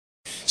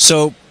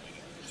So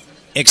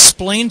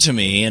explain to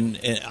me, and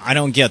I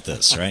don't get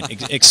this,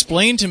 right?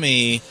 Explain to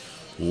me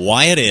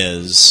why it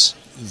is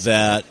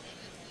that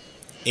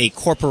a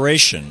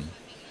corporation,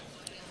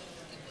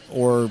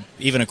 or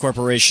even a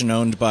corporation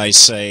owned by,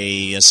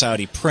 say, a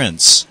Saudi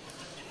prince,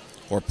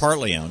 or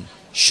partly owned,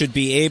 should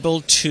be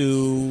able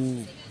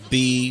to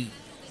be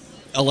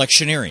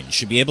electioneering,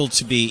 should be able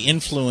to be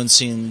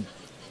influencing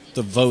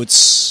the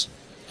votes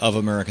of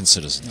American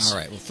citizens. All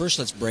right. Well, first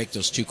let's break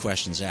those two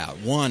questions out.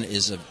 One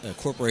is a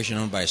corporation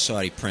owned by a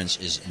Saudi prince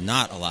is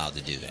not allowed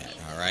to do that.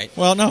 All right.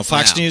 Well, no.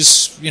 Fox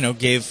News,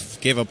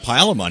 gave a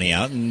pile of money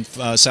out, and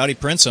Saudi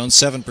prince owns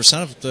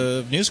 7% of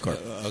the News Corp.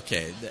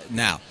 Okay.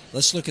 Now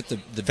let's look at the.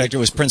 In fact, it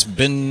was Prince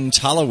bin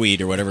Talaweed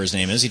or whatever his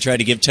name is. He tried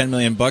to give $10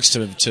 million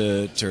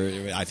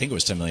to I think it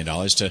was $10 million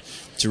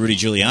to Rudy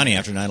Giuliani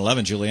after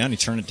 9/11. Giuliani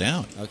turned it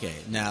down. Okay.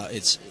 Now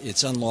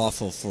it's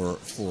unlawful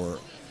for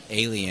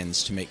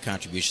aliens to make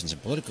contributions in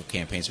political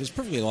campaigns, but it's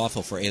perfectly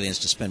lawful for aliens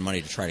to spend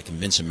money to try to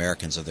convince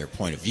Americans of their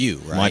point of view,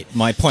 right?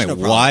 My point, no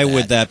why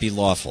would that be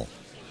lawful?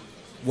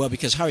 Well,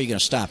 because how are you going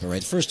to stop it, right?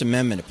 The First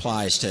Amendment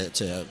applies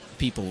to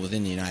people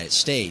within the United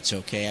States,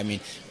 okay? I mean,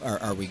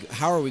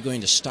 how are we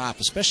going to stop,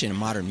 especially in a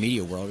modern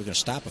media world, we're going to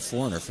stop a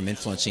foreigner from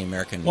influencing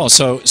American Well,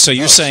 so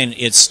you're saying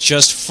it's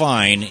just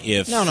fine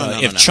if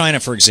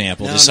China, for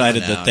example,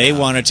 decided that they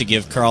wanted to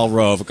give Karl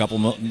Rove a couple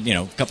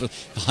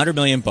 $100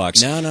 million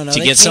to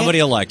get somebody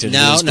elected.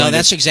 No,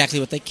 that's exactly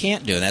what they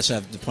can't do, and that's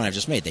the point I've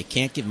just made. They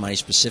can't give money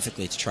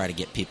specifically to try to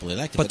get people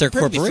elected. But their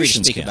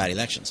corporations can. About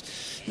elections.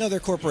 No,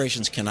 their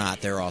corporations cannot.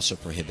 They're also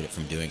prohibited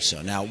from doing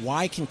so. Now,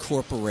 why can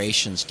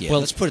corporations give? Well,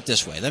 let's put it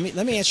this way. Let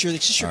me answer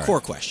your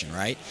core question,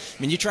 right?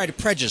 I mean, you tried to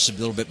prejudice a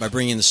little bit by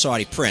bringing in the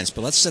Saudi prince,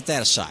 but let's set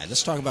that aside.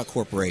 Let's talk about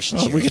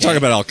corporations. We could talk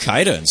about Al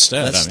Qaeda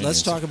instead.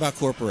 Let's talk about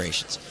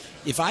corporations.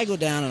 If I go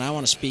down and I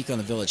want to speak on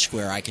the Village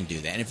Square, I can do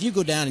that. And if you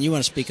go down and you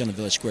want to speak on the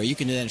Village Square, you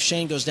can do that. And if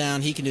Shane goes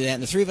down, he can do that.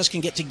 And the three of us can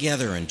get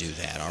together and do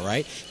that, all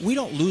right? We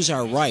don't lose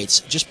our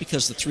rights just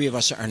because the three of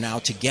us are now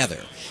together.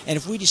 And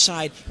if we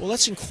decide, well,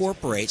 let's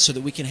incorporate so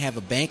that we can have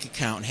a bank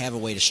account and have a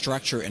way to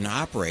structure and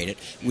operate it,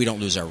 we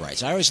don't lose our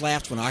rights. I always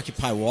laughed when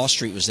Occupy Wall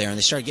Street was there and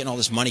they started getting all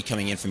this money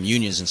coming in from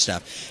unions and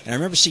stuff. And I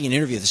remember seeing an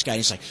interview with this guy, and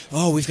he's like,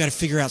 oh, we've got to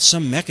figure out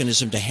some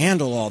mechanism to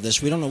handle all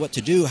this. We don't know what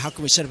to do. How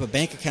can we set up a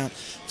bank account?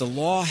 The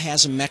law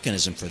has a mechanism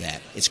for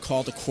that. It's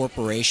called a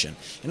corporation.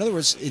 In other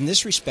words, in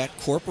this respect,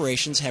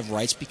 corporations have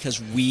rights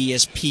because we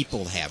as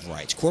people have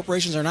rights.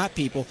 Corporations are not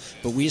people,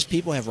 but we as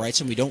people have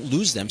rights, and we don't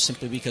lose them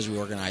simply because we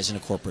organize in a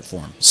corporate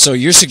form. So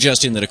you're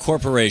suggesting that a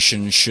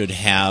corporation should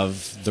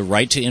have the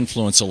right to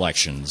influence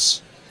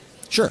elections?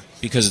 Sure.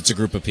 Because it's a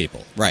group of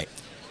people. Right.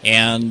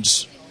 And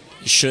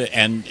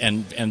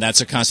that's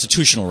a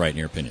constitutional right, in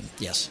your opinion?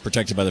 Yes.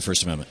 Protected by the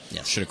First Amendment?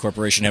 Yes. Should a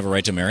corporation have a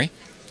right to marry?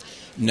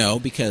 No,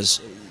 because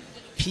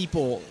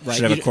people, right?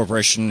 Should a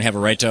corporation have a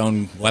right to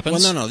own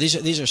weapons? Well, no.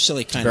 These are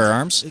silly kind of... bear of...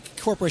 arms?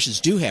 Corporations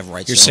do have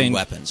rights to own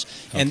weapons.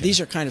 Okay. And these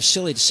are kind of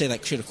silly to say,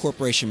 like, should a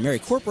corporation marry?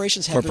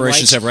 Corporations have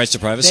rights to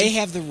privacy? They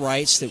have the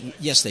rights that...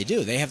 Yes, they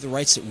do. They have the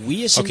rights that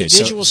we as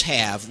individuals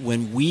have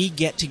when we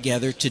get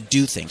together to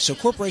do things. So a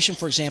corporation,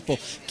 for example,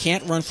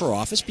 can't run for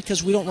office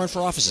because we don't run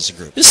for office as a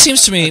group. This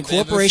seems to me,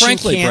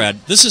 frankly, Brad,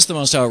 this is the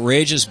most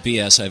outrageous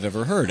BS I've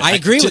ever heard. I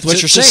agree with what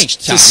you're saying,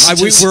 Tom.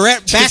 We're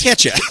back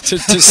at you.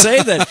 To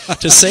say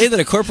that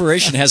a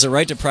corporation has a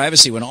right to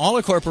privacy when all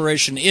a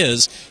corporation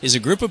is a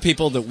group of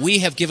people that we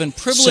have given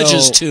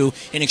privileges to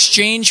in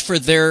exchange for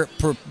their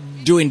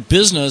doing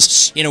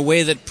business in a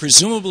way that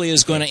presumably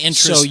is going to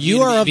interest. So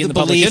you are of the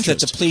belief interest.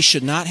 that the police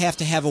should not have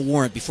to have a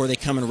warrant before they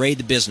come and raid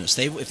the business.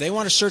 If they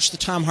want to search the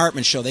Thom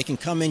Hartmann show, they can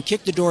come in,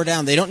 kick the door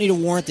down. They don't need a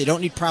warrant. They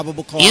don't need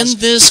probable cause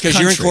because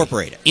you're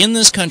incorporated. In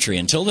this country,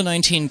 until the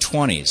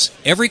 1920s,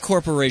 every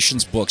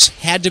corporation's books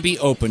had to be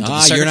open to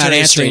the Secretary You're not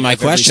answering my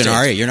question,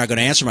 are you? You're not going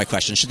to answer my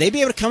question. Should they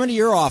be able to come into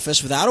your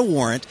office without a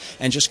warrant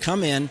and just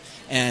come in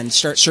and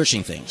start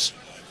searching things?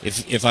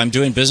 If I'm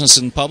doing business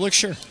in public,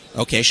 sure.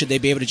 Okay, should they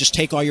be able to just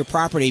take all your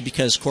property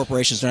because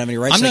corporations don't have any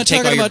rights? I'm not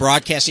take all your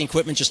broadcasting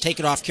equipment, just take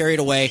it off, carry it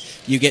away.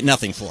 You get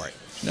nothing for it.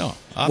 No.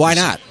 Obviously. Why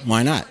not?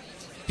 Why not?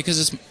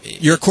 Because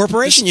you're a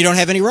corporation. You don't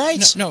have any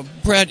rights. No,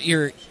 Brad,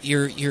 you're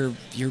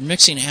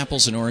mixing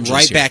apples and oranges.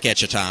 Right back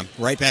at you, Tom.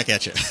 Right back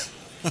at you.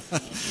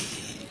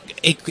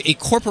 A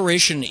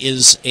corporation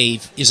is a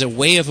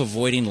way of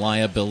avoiding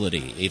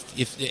liability.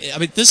 I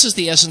mean, this is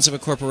the essence of a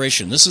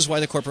corporation. This is why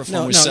the corporate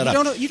form was set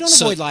up. You don't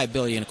avoid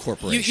liability in a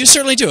corporation. You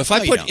certainly do. If I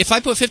put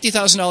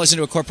 $50,000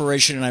 into a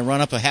corporation and I run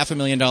up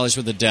 $500,000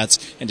 worth of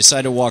debts and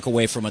decide to walk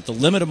away from it, the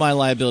limit of my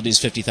liability is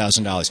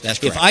 $50,000. That's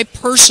correct. If I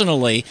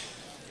personally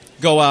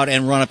go out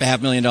and run up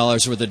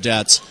 $500,000 worth of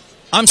debts,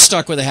 I'm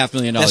stuck with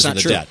 $500,000 That's of not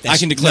the true. debt. I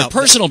can declare No,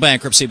 personal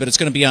bankruptcy, but it's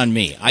going to be on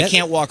me. I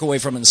can't walk away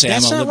from it and say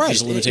That's I'm not right.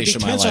 there's a limitation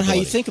of my depends liability. on how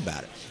you think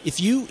about it. If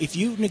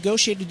you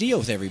negotiate a deal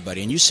with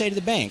everybody and you say to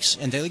the banks,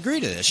 and they'll agree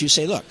to this, you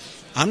say, look,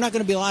 I'm not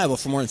going to be liable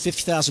for more than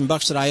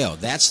 $50,000 that I owe.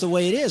 That's the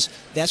way it is.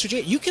 That's what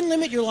you can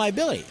limit your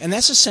liability, and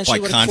that's essentially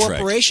By what contract. a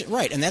corporation,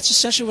 right? And that's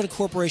essentially what a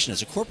corporation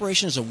is. A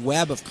corporation is a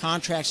web of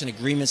contracts and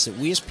agreements that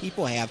we as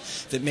people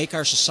have that make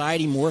our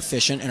society more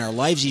efficient and our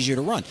lives easier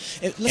to run.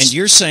 And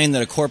you're saying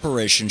that a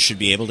corporation should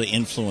be able to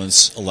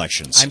influence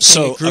elections. I'm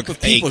saying a group of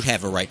people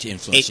have a right to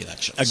influence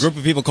elections. A group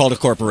of people called a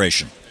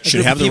corporation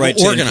should have the right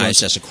to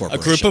organize influence. as a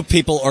corporation. A group of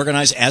people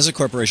organized as a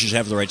corporation should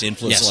have the right to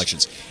influence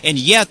elections. And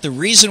yet, the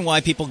reason why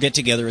people get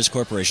together as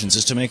corporations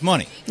is to make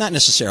money. Not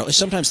necessarily.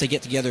 Sometimes they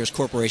get together as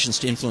corporations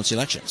to influence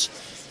elections.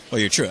 Well,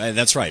 you're true.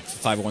 That's right.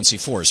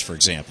 501c4s, for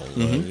example,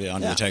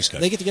 under the tax code.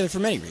 They get together for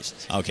many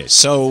reasons. Okay,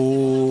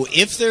 so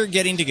if they're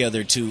getting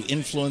together to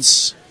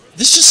influence,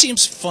 this just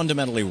seems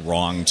fundamentally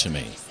wrong to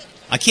me.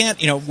 I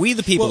can't, we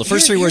the people, Well, the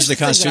first three words of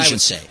the here's the thing that I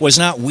Constitution would say. was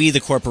not we the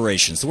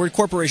corporations. The word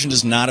corporation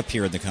does not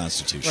appear in the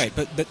Constitution. Right,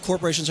 but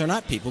corporations are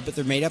not people, but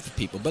they're made up of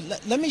people.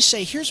 But let me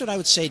say, here's what I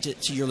would say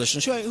to your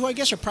listeners, who I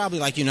guess are probably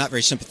like you, not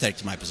very sympathetic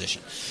to my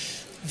position.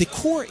 The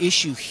core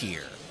issue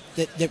here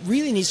that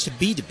really needs to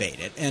be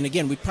debated, and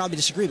again, we probably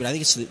disagree, but I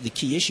think it's the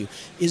key issue,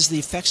 is the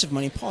effects of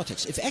money in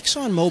politics. If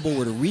ExxonMobil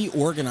were to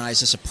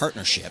reorganize as a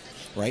partnership,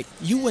 right,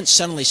 you wouldn't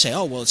suddenly say,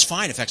 oh, well, it's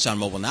fine if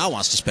ExxonMobil now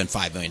wants to spend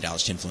 $5 million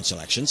to influence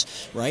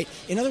elections, right?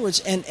 In other words,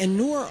 and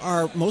nor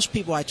are most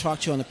people I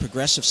talk to on the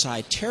progressive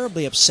side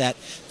terribly upset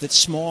that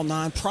small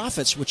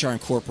nonprofits, which are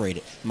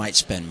incorporated, might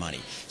spend money.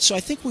 So I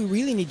think we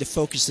really need to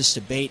focus this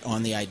debate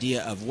on the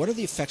idea of what are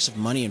the effects of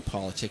money in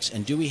politics,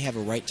 and do we have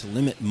a right to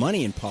limit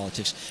money in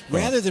politics,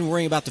 rather than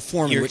worrying about the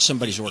form in which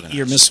somebody's organized.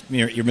 You're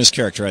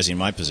mischaracterizing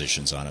my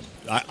positions on it.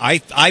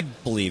 I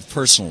believe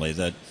personally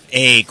that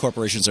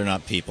corporations are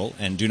not people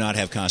and do not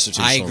have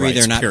constitutional rights. I agree,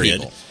 they're not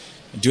period. people.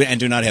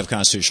 Do not have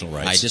constitutional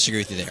rights. I disagree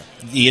with you there.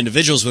 The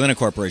individuals within a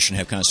corporation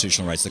have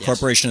constitutional rights. The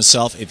corporation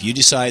itself, if you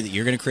decide that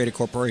you're going to create a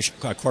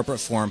corporate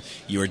form,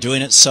 you are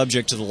doing it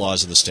subject to the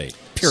laws of the state.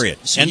 Period.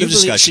 End of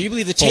discussion. So you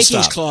believe the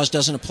takings clause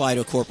doesn't apply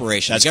to a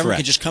corporation? That's the government correct.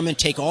 can just come in,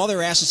 take all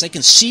their assets. They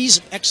can seize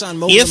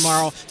ExxonMobil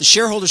tomorrow. The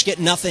shareholders get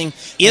nothing, and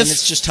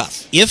it's just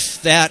tough.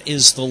 If that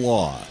is the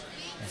law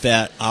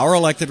that our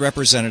elected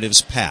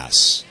representatives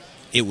pass,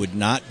 it would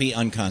not be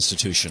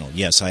unconstitutional.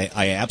 Yes, I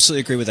absolutely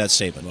agree with that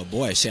statement. Well,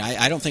 boy, see,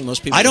 I don't think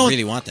most people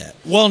really want that.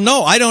 Well,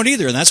 no, I don't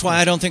either, and that's why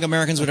I don't think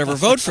Americans would ever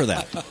vote for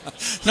that.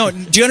 No,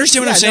 do you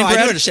understand what I'm saying, Brad?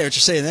 I do understand what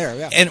you're saying there.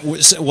 Yeah. And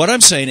what I'm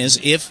saying is,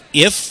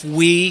 if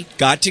we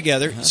got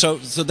together, so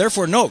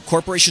therefore, no,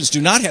 corporations do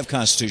not have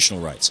constitutional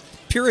rights.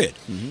 Period.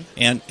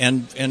 And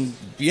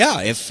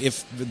yeah,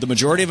 if the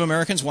majority of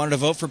Americans wanted to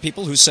vote for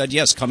people who said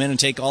yes, come in and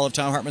take all of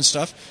Thom Hartmann's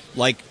stuff,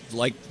 like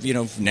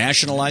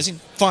nationalizing,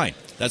 fine.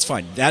 That's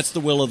fine. That's the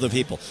will of the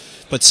people.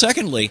 But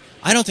secondly,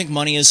 I don't think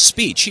money is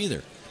speech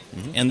either.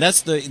 And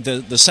that's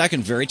the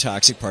second very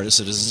toxic part of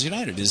Citizens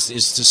United is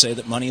to say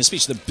that money is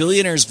speech. The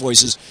billionaires'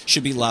 voices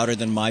should be louder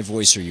than my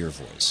voice or your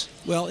voice.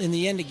 Well, in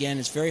the end, again,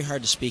 it's very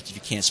hard to speak if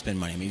you can't spend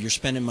money. I mean, you're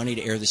spending money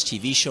to air this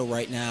TV show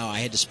right now. I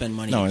had to spend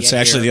money. No, to it's get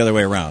actually here. the other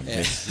way around.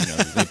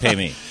 They pay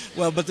me.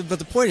 Well, but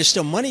the point is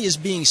still money is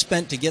being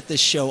spent to get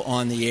this show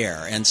on the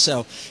air, and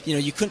so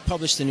you couldn't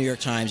publish the New York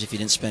Times if you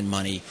didn't spend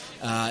money.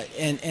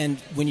 And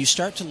when you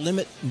start to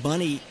limit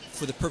money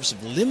for the purpose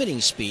of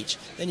limiting speech,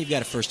 then you've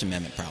got a First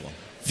Amendment problem.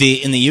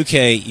 In the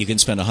UK, you can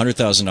spend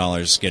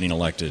 $100,000 getting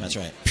elected. That's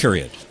right.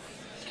 Period.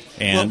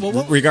 And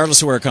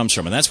regardless of where it comes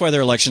from, and that's why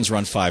their elections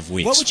run 5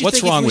 weeks.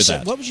 What's wrong with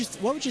that? What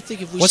would you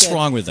think if we What's said?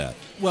 wrong with that?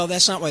 Well,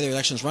 that's not why their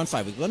elections run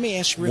 5 weeks. Let me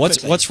ask you real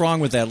quickly. What's wrong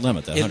with that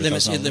limit? That It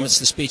limits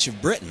the speech of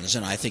Britons,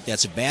 and I think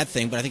that's a bad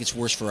thing. But I think it's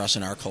worse for us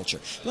in our culture.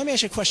 Let me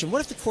ask you a question: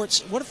 what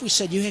if we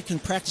said you can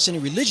practice any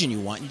religion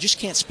you want, you just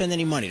can't spend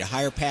any money to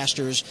hire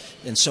pastors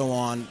and so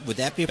on? Would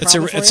that be a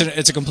problem for you?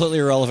 It's a completely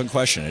irrelevant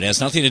question. It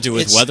has nothing to do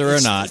with whether or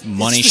not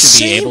money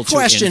should be able to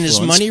influence question: is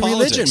money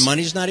politics. religion?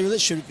 Money's not a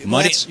religion.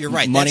 You're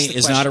right. Money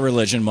is not a religion.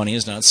 Money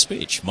is not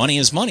speech. Money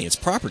is money. It's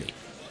property.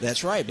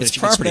 That's right. But it's if you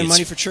property. Spend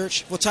money for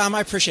church. Well, Tom,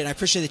 I appreciate it. I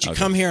appreciate that you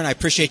come here, and I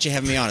appreciate you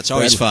having me on. It's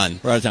always fun.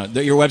 We're out of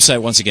time. Your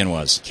website, once again,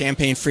 was?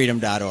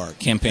 CampaignFreedom.org.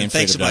 CampaignFreedom.org.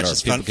 Thanks so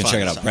much. People can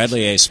check it out.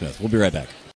 Bradley A. Smith. We'll be right back.